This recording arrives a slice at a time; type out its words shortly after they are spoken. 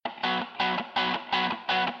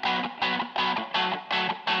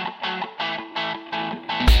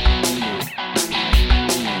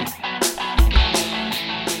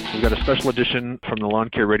We've got a special edition from the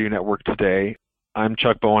Lawn Care Radio Network today. I'm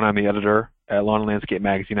Chuck Bowen. I'm the editor at Lawn and Landscape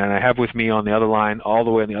Magazine, and I have with me on the other line, all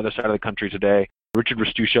the way on the other side of the country today, Richard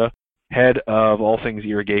Restuccia, head of all things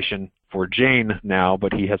irrigation for Jane now,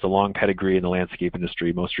 but he has a long pedigree in the landscape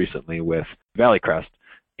industry, most recently with Valley Crest,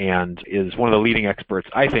 and is one of the leading experts,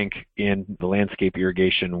 I think, in the landscape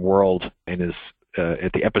irrigation world, and is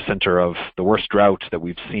at the epicenter of the worst drought that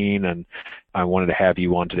we've seen. And I wanted to have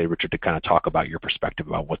you on today, Richard, to kind of talk about your perspective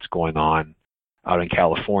about what's going on out in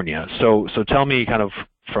California. So tell me kind of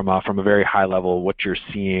from a very high level what you're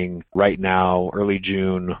seeing right now, early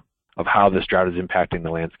June, of how this drought is impacting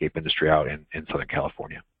the landscape industry out in Southern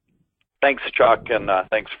California. Thanks, Chuck, and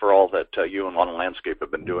thanks for all that you and Lawn and Landscape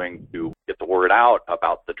have been doing to get the word out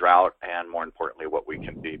about the drought and, more importantly, what we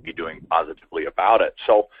can be doing positively about it.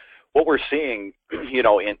 So what we're seeing,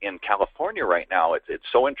 in California right now, it's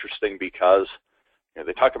so interesting because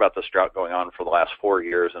they talk about this drought going on for the last 4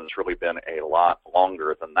 years, and it's really been a lot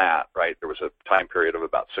longer than that, right? There was a time period of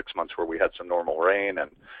about 6 months where we had some normal rain,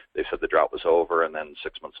 and they said the drought was over, and then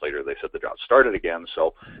 6 months later they said the drought started again.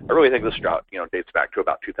 So I really think this drought, dates back to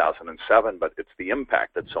about 2007, but it's the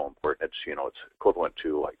impact that's so important. It's equivalent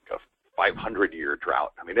to like a 500-year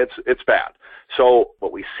drought. I mean, it's bad. So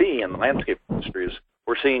what we see in the landscape industry is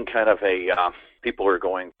we're seeing kind of people are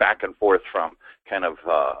going back and forth from kind of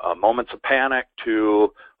moments of panic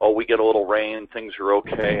to, we get a little rain, things are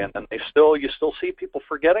okay, and then you still see people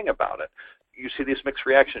forgetting about it. You see these mixed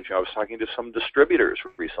reactions. I was talking to some distributors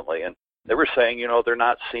recently, and they were saying, they're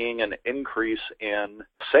not seeing an increase in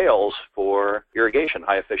sales for irrigation,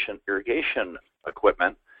 high-efficient irrigation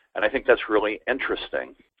equipment, and I think that's really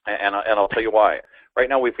interesting, and I'll tell you why. Right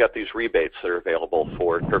now we've got these rebates that are available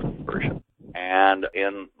for turf conversion. And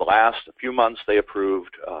in the last few months, they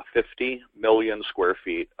approved 50 million square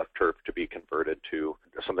feet of turf to be converted to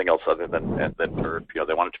something else other than turf.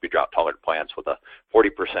 They want it to be drought-tolerant plants with a 40%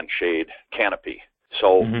 shade canopy.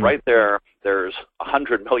 So right there's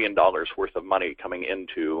 $100 million worth of money coming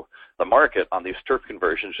into the market on these turf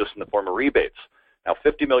conversions just in the form of rebates. Now,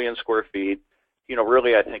 50 million square feet,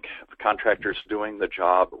 really, I think if a contractor's doing the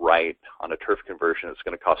job right on a turf conversion, it's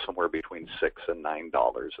going to cost somewhere between $6 and $9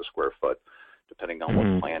 a square foot, depending on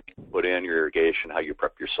what plant you put in, your irrigation, how you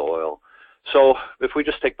prep your soil. So if we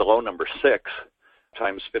just take the low number 6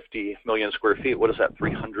 times 50 million square feet, what is that?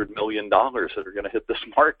 $300 million that are going to hit this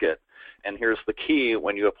market. And here's the key: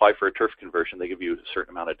 when you apply for a turf conversion, they give you a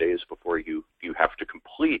certain amount of days before you have to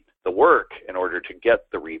complete the work in order to get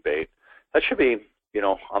the rebate. That should be,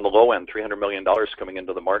 on the low end, $300 million coming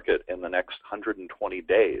into the market in the next 120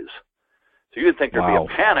 days. So you'd think there'd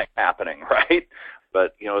be a panic happening, right?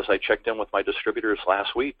 But, as I checked in with my distributors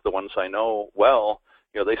last week, the ones I know well,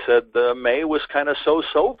 they said May was kind of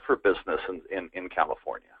so-so for business in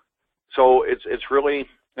California. So it's really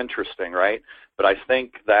interesting, right? But I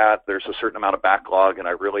think that there's a certain amount of backlog, and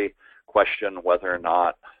I really question whether or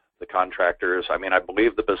not the contractors, I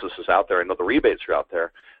believe the business is out there. I know the rebates are out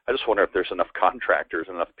there. I just wonder if there's enough contractors,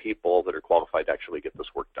 enough people that are qualified to actually get this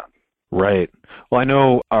work done. Right. Well, I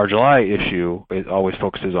know our July issue always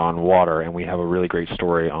focuses on water, and we have a really great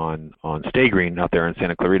story on Stay Green out there in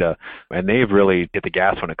Santa Clarita, and they've really hit the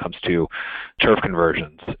gas when it comes to turf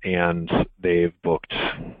conversions, and they've booked,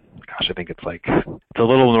 I think it's a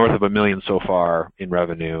little north of $1 million so far in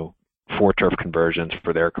revenue for turf conversions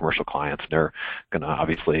for their commercial clients. They're going to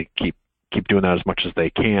obviously keep doing that as much as they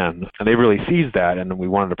can, and they really seized that, and we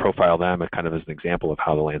wanted to profile them as kind of as an example of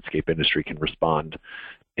how the landscape industry can respond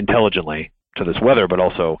intelligently to this weather, but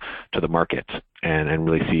also to the market, and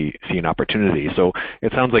really see an opportunity. So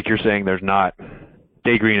it sounds like you're saying there's not,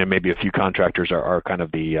 Day Green and maybe a few contractors are kind of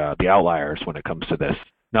the outliers when it comes to this.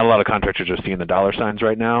 Not a lot of contractors are seeing the dollar signs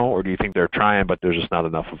right now, or do you think they're trying, but there's just not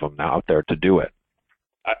enough of them out there to do it?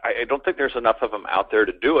 I don't think there's enough of them out there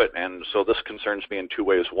to do it, and so this concerns me in two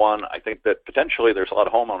ways. One, I think that potentially there's a lot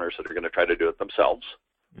of homeowners that are going to try to do it themselves,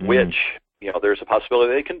 which, there's a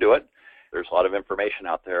possibility they can do it. There's a lot of information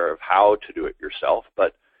out there of how to do it yourself,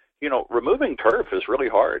 but, removing turf is really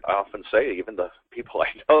hard. I often say even the people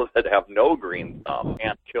I know that have no green thumb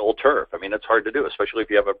can't kill turf. It's hard to do, especially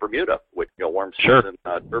if you have a Bermuda, which, warm season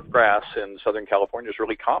turf grass in Southern California is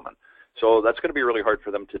really common. So that's going to be really hard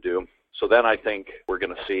for them to do. So then I think we're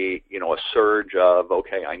going to see, a surge of,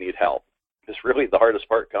 okay, I need help. Because really the hardest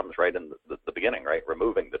part comes right in the beginning, right?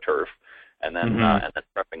 Removing the turf and then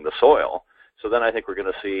prepping the soil. So then I think we're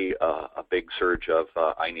going to see a big surge of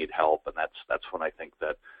I need help, and that's when I think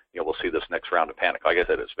that we'll see this next round of panic. Like I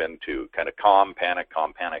said, it's been to kind of calm, panic,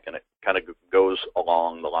 and it kind of goes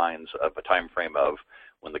along the lines of a time frame of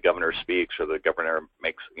when the governor speaks or the governor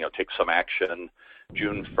makes takes some action.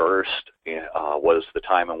 June 1st was the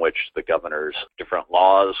time in which the governor's different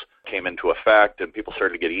laws came into effect, and people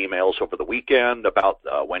started to get emails over the weekend about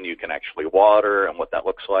when you can actually water and what that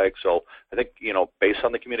looks like. So I think, based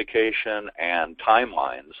on the communication and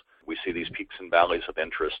timelines, we see these peaks and valleys of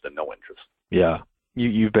interest and no interest. Yeah.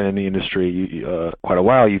 You've been in the industry quite a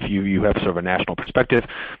while. You have sort of a national perspective.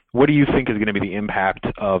 What do you think is going to be the impact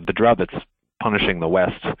of the drought that's punishing the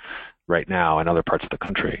West right now and other parts of the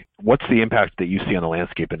country? What's the impact that you see on the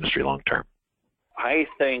landscape industry long term? I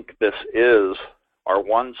think this is our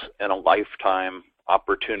once-in-a-lifetime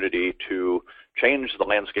opportunity to change the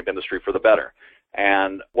landscape industry for the better.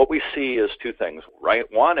 And what we see is two things, right?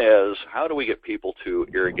 One is, how do we get people to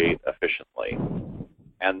irrigate efficiently?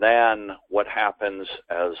 And then what happens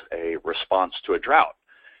as a response to a drought?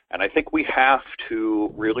 And I think we have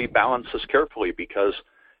to really balance this carefully, because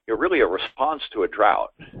really a response to a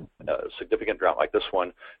drought, a significant drought like this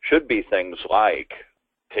one, should be things like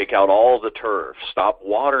take out all the turf, stop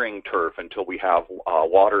watering turf until we have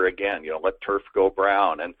water again, let turf go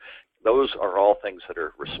brown. And those are all things that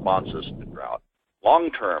are responses to drought.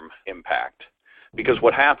 Long-term impact, because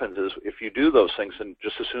what happens is if you do those things, and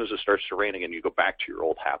just as soon as it starts to rain again, you go back to your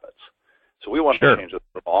old habits. So we want to change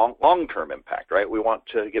the long-term impact, right? We want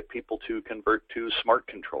to get people to convert to smart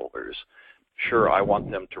controllers. Sure, I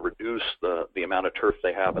want them to reduce the amount of turf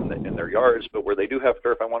they have in their yards, but where they do have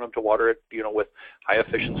turf, I want them to water it, with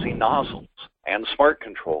high-efficiency nozzles and smart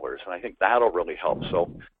controllers, and I think that'll really help.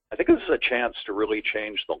 So I think this is a chance to really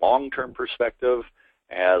change the long-term perspective,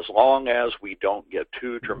 as long as we don't get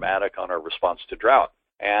too dramatic on our response to drought.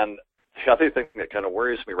 And the other thing that kind of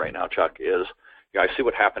worries me right now, Chuck, is I see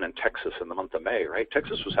what happened in Texas in the month of May, right?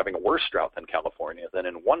 Texas was having a worse drought than California. Then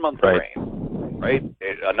in 1 month of rain, right?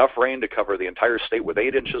 Enough rain to cover the entire state with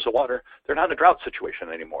 8 inches of water. They're not in a drought situation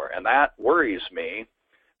anymore. And that worries me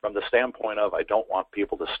from the standpoint of I don't want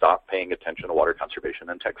people to stop paying attention to water conservation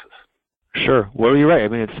in Texas. Sure. Well, you're right. I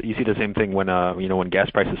mean, you see the same thing when when gas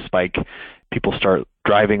prices spike, people start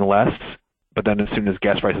driving less, but then as soon as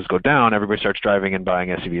gas prices go down, everybody starts driving and buying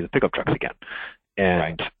SUVs and pickup trucks again.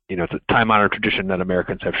 And it's a time-honored tradition that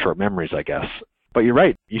Americans have short memories, I guess. But you're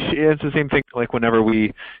right. You see, it's the same thing like whenever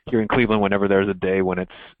here in Cleveland, whenever there's a day when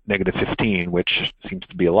it's negative 15, which seems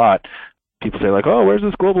to be a lot, people say like, "Oh, where's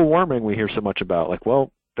this global warming we hear so much about?" Like,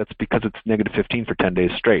 well, that's because it's negative 15 for 10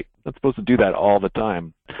 days straight. It's not supposed to do that all the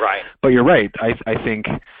time. Right. But you're right. I think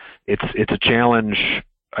it's a challenge.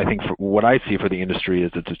 I think for what I see for the industry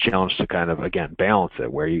is it's a challenge to kind of, again, balance it,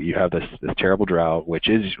 where you have this terrible drought, which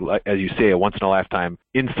is, as you say, a once-in-a-lifetime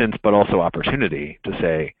instance, but also opportunity to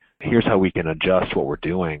say, here's how we can adjust what we're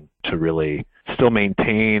doing to really still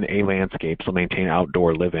maintain a landscape, still maintain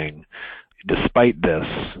outdoor living despite this,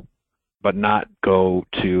 but not go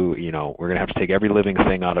to, we're going to have to take every living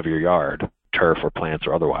thing out of your yard, turf or plants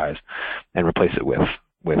or otherwise, and replace it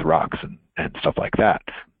with rocks and stuff like that.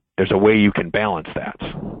 There's a way you can balance that.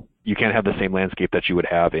 You can't have the same landscape that you would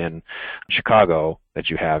have in Chicago that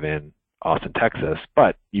you have in Austin, Texas,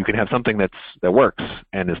 but you can have something that works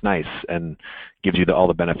and is nice and gives you all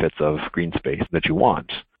the benefits of green space that you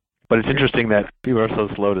want. But it's interesting that people are so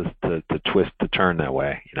slow to twist, to turn that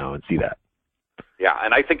way, and see that. Yeah,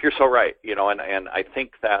 and I think you're so right, and I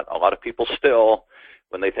think that a lot of people still,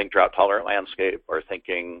 when they think drought-tolerant landscape, are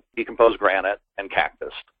thinking decomposed granite and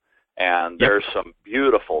cactus. And there's some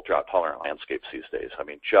beautiful drought-tolerant landscapes these days. I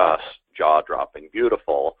mean, just jaw-dropping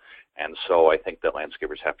beautiful. And so I think that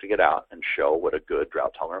landscapers have to get out and show what a good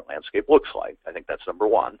drought-tolerant landscape looks like. I think that's number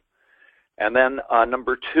one. And then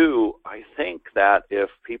number two, I think that if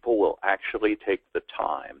people will actually take the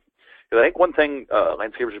time, because I think one thing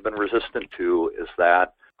landscapers have been resistant to is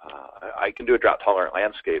that I can do a drought-tolerant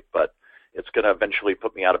landscape, but it's going to eventually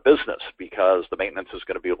put me out of business because the maintenance is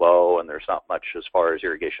going to be low and there's not much as far as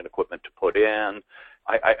irrigation equipment to put in.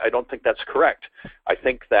 I don't think that's correct. I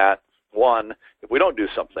think that, one, if we don't do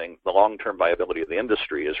something, the long-term viability of the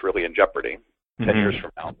industry is really in jeopardy. 10 years from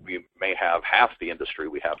now, we may have half the industry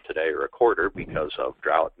we have today or a quarter because of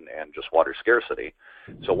drought and just water scarcity.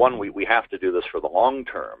 So one, we have to do this for the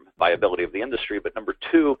long-term viability of the industry. But number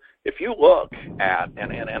two, if you look at,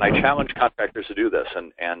 and I challenge contractors to do this,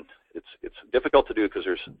 and it's difficult to do because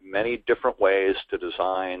there's many different ways to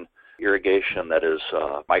design irrigation that is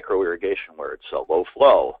micro-irrigation where it's low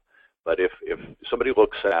flow. But if somebody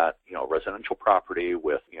looks at residential property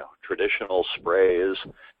with traditional sprays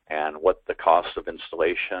and what the cost of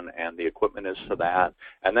installation and the equipment is to that,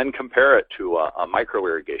 and then compare it to a micro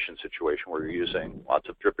irrigation situation where you're using lots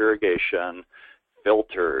of drip irrigation,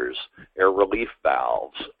 filters, air relief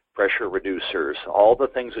valves, pressure reducers, all the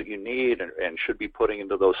things that you need and should be putting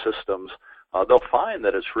into those systems, they'll find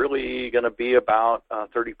that it's really going to be about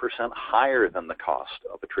 30% higher than the cost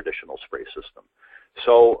of a traditional spray system.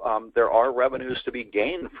 So there are revenues to be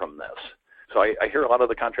gained from this. So I hear a lot of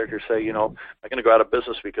the contractors say, I'm going to go out of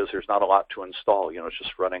business because there's not a lot to install. It's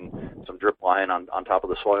just running some drip line on top of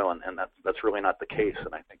the soil, and that's really not the case.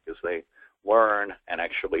 And I think as they learn and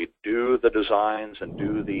actually do the designs and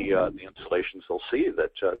do the installations, they'll see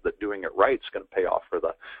that doing it right is going to pay off for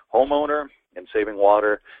the homeowner and saving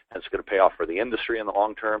water, and it's going to pay off for the industry in the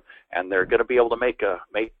long term, and they're going to be able to make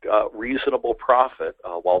a reasonable profit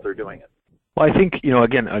while they're doing it. Well, I think,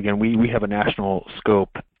 again, we have a national scope,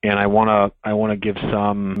 and I want to give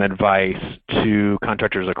some advice to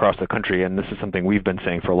contractors across the country, and this is something we've been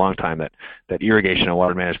saying for a long time, that irrigation and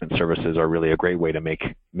water management services are really a great way to make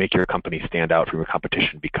your company stand out from your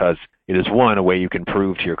competition, because it is, one, a way you can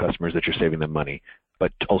prove to your customers that you're saving them money,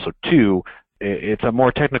 but also, two, it's a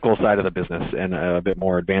more technical side of the business and a bit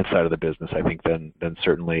more advanced side of the business, I think, than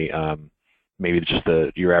certainly maybe just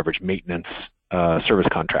your average maintenance service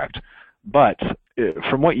contract. But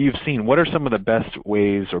from what you've seen, what are some of the best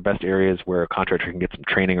ways or best areas where a contractor can get some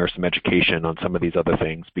training or some education on some of these other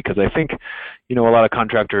things? Because I think, a lot of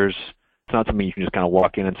contractors, it's not something you can just kind of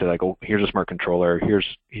walk in and say, like, oh, here's a smart controller, here's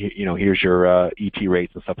your ET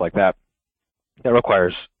rates and stuff like that. That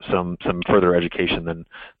requires some further education than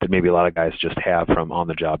maybe a lot of guys just have from on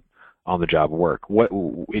the job work. What,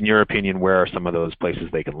 in your opinion, where are some of those places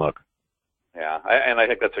they can look? Yeah, and I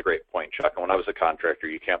think that's a great point, Chuck. And when I was a contractor,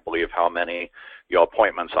 you can't believe how many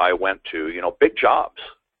appointments I went to. Big jobs,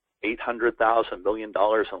 $800,000, $1 million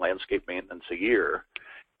in landscape maintenance a year,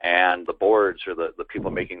 and the boards or the people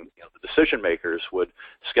making the decision makers would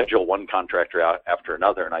schedule one contractor out after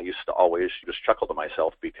another. And I used to always just chuckle to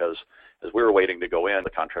myself, because as we were waiting to go in, the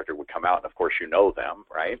contractor would come out, and of course them,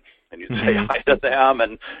 right? And you'd say hi to them,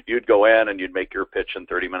 and you'd go in and you'd make your pitch in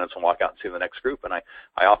 30 minutes and walk out and see the next group. And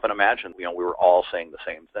I often imagine, we were all saying the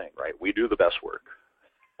same thing, right? We do the best work.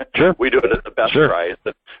 Sure. We do it at the best sure. price,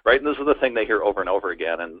 right? And this is the thing they hear over and over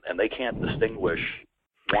again, and they can't distinguish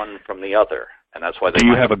one from the other. And that's why they. Do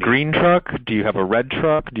you have a green truck? Do you have a red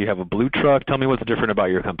truck? Do you have a blue truck? Tell me what's different about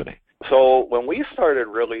your company. So when we started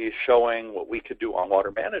really showing what we could do on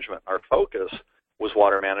water management, our focus was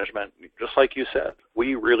water management. Just like you said,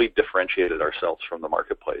 we really differentiated ourselves from the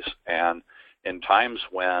marketplace. And in times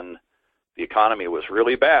when the economy was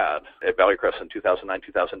really bad at Valley Crest in 2009,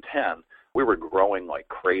 2010, we were growing like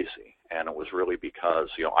crazy. And it was really because,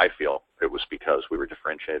 I feel it was because we were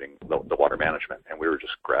differentiating the water management, and we were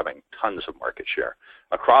just grabbing tons of market share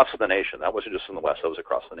across the nation. That wasn't just in the West, that was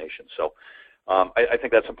across the nation. So I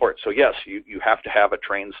think that's important. So yes, you have to have a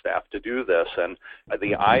trained staff to do this. And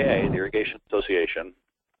the IA, the Irrigation Association,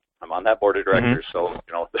 I'm on that board of directors, so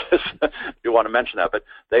you want to mention that, but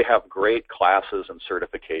they have great classes and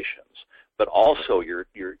certifications. But also your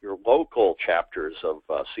local chapters of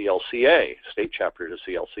CLCA, state chapters of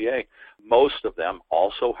CLCA, most of them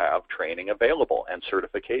also have training available and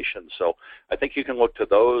certification. So I think you can look to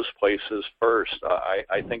those places first.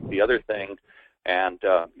 I think the other thing, and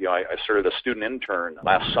I started a student intern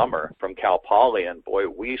last summer from Cal Poly, and boy,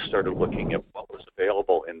 we started looking at what was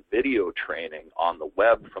available in video training on the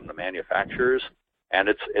web from the manufacturers, and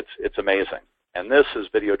it's amazing. And this is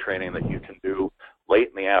video training that you can do late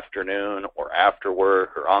in the afternoon or after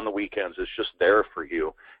work or on the weekends. It's just there for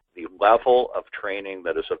you. The level of training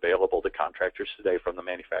that is available to contractors today from the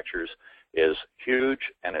manufacturers is huge,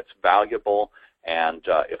 and it's valuable. And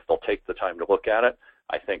if they'll take the time to look at it,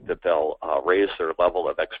 I think that they'll raise their level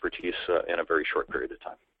of expertise in a very short period of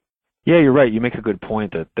time. Yeah, you're right. You make a good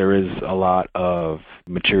point that there is a lot of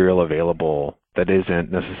material available that isn't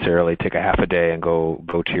necessarily take a half a day and go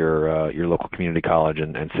to your local community college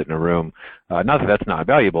and sit in a room. Not that that's not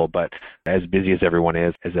valuable, but as busy as everyone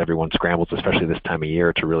is, as everyone scrambles, especially this time of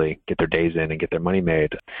year, to really get their days in and get their money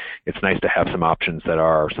made, it's nice to have some options that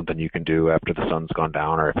are something you can do after the sun's gone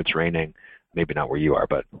down or if it's raining. Maybe not where you are,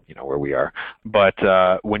 but where we are. But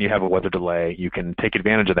when you have a weather delay, you can take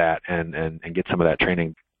advantage of that and get some of that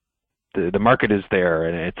training. The market is there,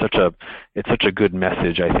 and it's such a good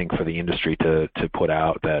message, I think, for the industry to put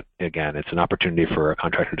out that, again, it's an opportunity for a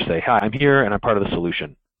contractor to say, hi, I'm here and I'm part of the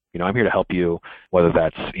solution. I'm here to help you, whether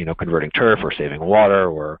that's converting turf or saving water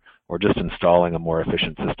or just installing a more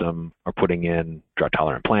efficient system or putting in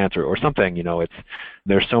drought-tolerant plants or something.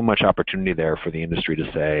 There's so much opportunity there for the industry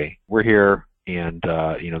to say, we're here, and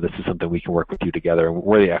this is something we can work with you together, and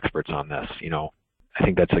we're the experts on this. I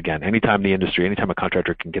think that's, again, anytime a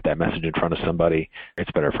contractor can get that message in front of somebody, it's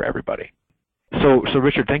better for everybody. So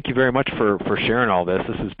Richard, thank you very much for sharing all this.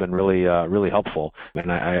 This has been really helpful,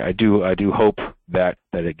 and I do hope that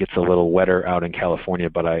it gets a little wetter out in California,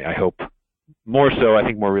 but I hope more so, I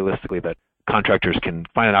think more realistically, that contractors can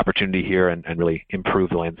find an opportunity here and really improve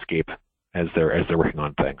the landscape as they're working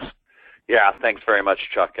on things. Yeah, thanks very much,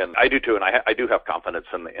 Chuck. And I do too, and I do have confidence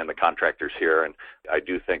in the contractors here, and I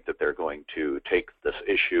do think that they're going to take this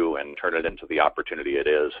issue and turn it into the opportunity it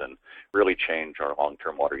is and really change our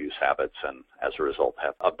long-term water use habits, and as a result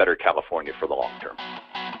have a better California for the long term.